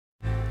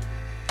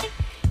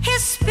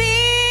His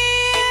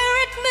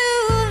spirit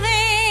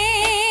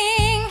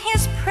moving,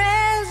 His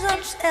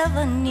presence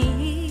ever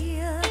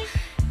near.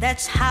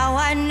 That's how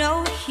I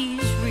know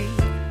He's real.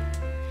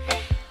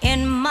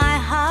 In my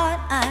heart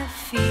I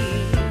feel.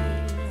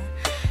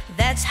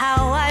 That's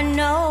how I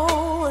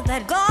know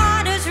that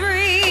God is real.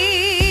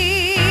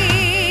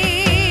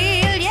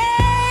 Yeah,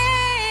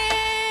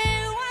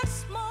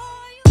 once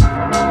more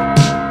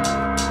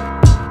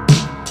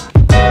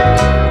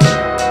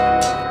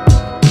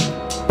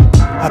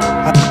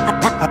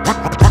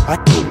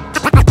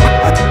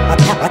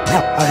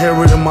I hear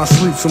it in my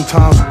sleep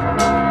sometimes.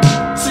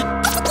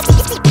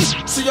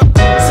 See, y'all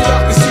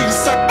can see the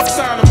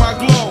sign of my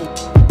glow.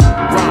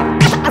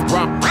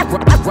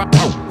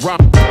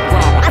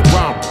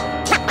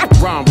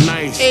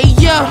 Nice. Hey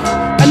yo,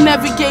 I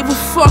never gave a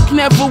fuck,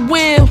 never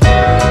will.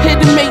 Hit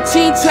him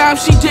 18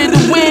 times, she did a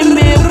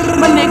windmill.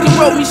 My nigga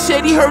wrote me,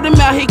 said he heard him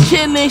out here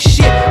killing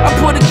shit. I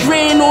put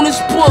 $1,000 on his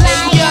book.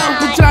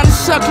 Vagina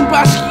sucking,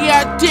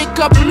 Basquiat dick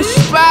up in the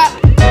spot.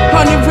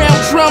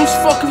 100-round drums,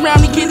 fuck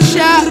around and get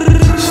shot.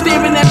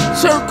 Staring at the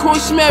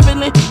turquoise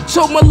Maryland.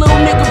 Told my little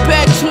nigga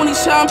back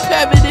 20s how I'm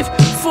imperative.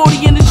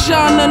 40 in the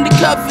John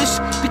undercovers.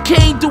 The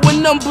cane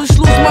doing numbers.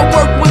 Lose my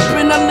work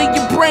whipping. I leave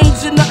your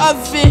brains in the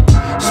oven.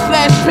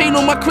 Splash paint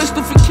on my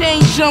Christopher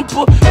Kane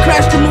jumper.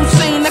 Crashed the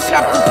Lucene. I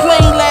copped the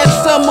plane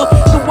last summer.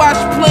 The watch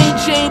plain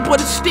Jane, but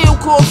it's still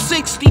called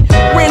 60.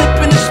 Ran up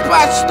in the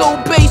spot, stole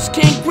bass,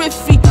 King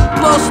Griffey.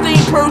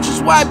 Bloodstained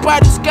purges, wide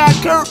bodies got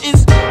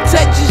curtains.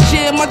 Texas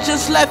jam, I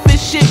just left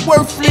this shit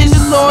worthless. In the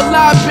law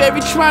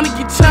library, trying to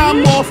get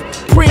time off.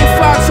 Praying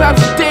 5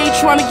 times a day,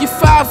 trying to get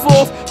 5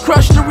 off.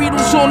 Crushed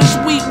Doritos on this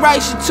wheat,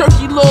 rice, and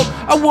turkey log.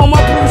 I wore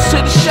my boots to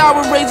the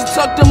shower, razor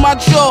tucked in my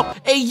jaw.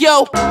 Hey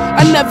yo,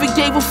 I never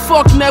gave a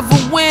fuck, never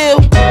will.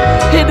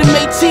 Hit him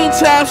 18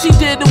 times, she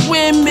did a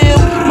windmill.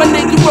 My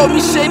nigga wrote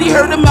me, said he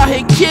heard him out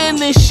here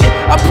killing shit.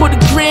 I put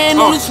 $1,000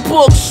 on his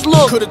books,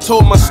 look. Could've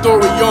told my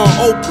story on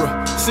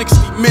Oprah, 60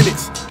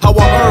 minutes. How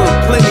I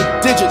earned plenty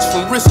digits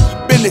from risky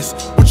business.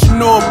 What you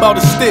know about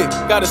a stick?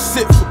 Gotta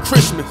sit for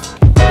Christmas.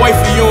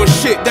 Wifey on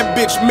shit, that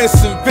bitch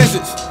missing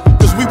visits.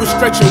 Cause we was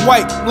stretching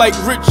white like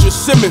Richard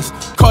Simmons.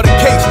 Caught a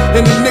case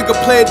and the nigga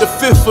played the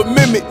 5th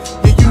Amendment.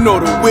 Yeah, you know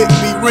the wit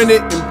be rented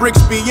and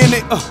bricks be in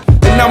it.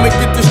 And I'ma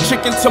get this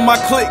chicken to my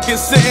clique, get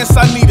sentenced.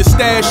 I need a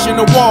stash in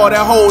the wall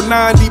that hold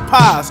 90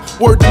 pies.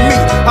 Word to me,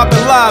 I've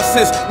been live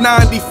since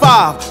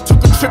 95. Took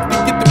a trip to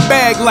get the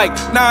bag like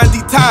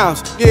 90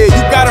 times. Yeah,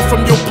 you got it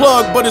from your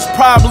plug, but it's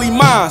probably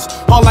mine.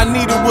 All I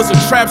needed was a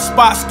trap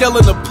spot,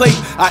 scaling a plate.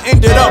 I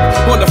ended up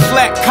on a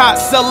flat cot,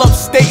 sell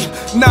upstate.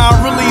 Now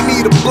I really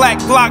need a black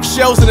Glock,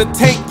 shells in a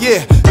tank,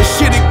 yeah. The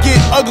shit'll get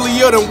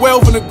uglier than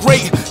Welvin the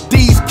Great.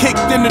 D's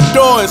kicked in the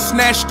door and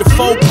snatched the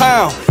 4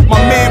 pound. My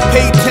man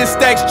paid 10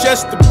 stacks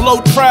just to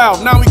blow trial.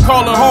 Now he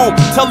calling home,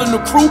 telling the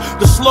crew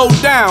to slow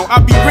down.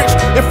 I'd be rich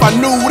if I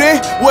knew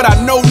then what I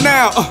know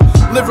now.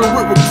 Living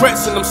with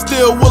regrets and I'm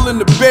still willing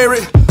to bear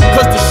it.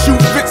 Cause the shoe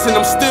fits and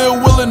I'm still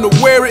willing to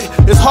wear it.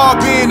 It's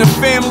hard being a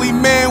family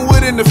man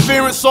with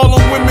interference. All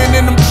them women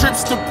in them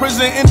trips to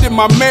prison ended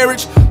my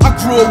marriage. I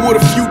grew up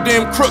with a few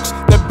damn crooks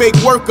that bake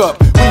work up.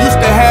 We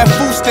used to have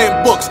food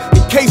stamp books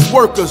and case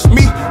workers.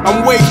 Me,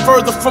 I'm way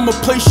further from a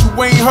place you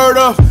ain't heard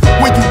of.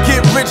 When you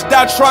get rich,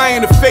 die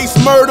trying to face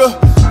murder.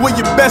 Where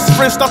your best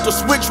friend start to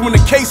switch when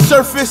the case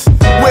surface.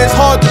 Where it's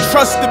hard to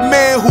trust the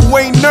man who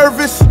ain't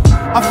nervous.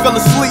 I fell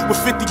asleep with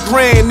 50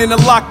 grand in a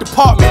locked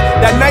apartment.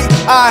 That night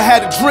I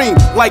had a dream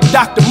like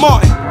Dr.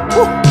 Martin.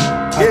 Woo.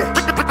 Yeah.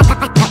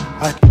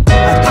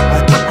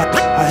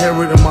 I hear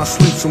it in my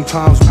sleep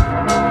sometimes.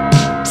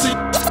 See,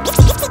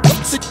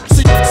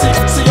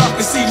 y'all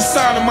can see the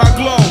sign of my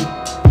glow.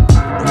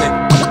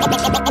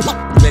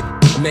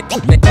 Make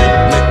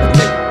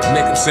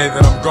him say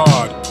that I'm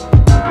God.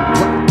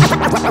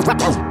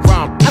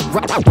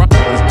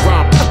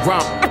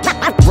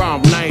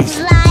 Rom nice.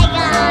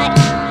 FLYGOD.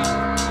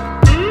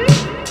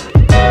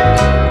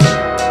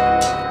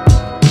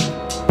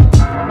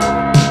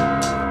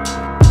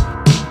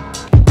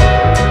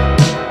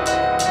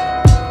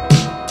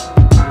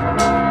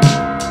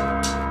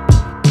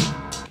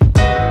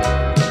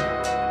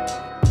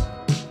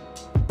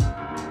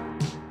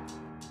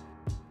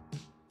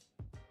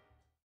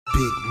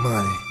 Big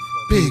money,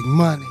 big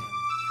money,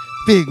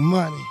 big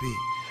money,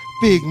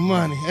 big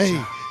money. Hey,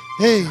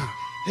 hey,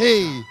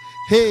 hey,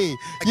 hey.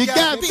 You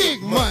got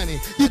big money,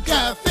 you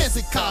got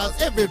fancy cars,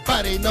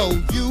 everybody know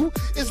you.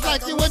 It's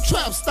like you a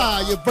trap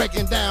star, you're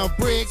breaking down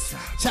bricks,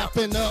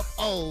 chopping up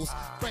O's,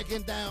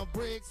 breaking down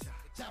bricks,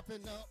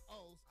 chopping up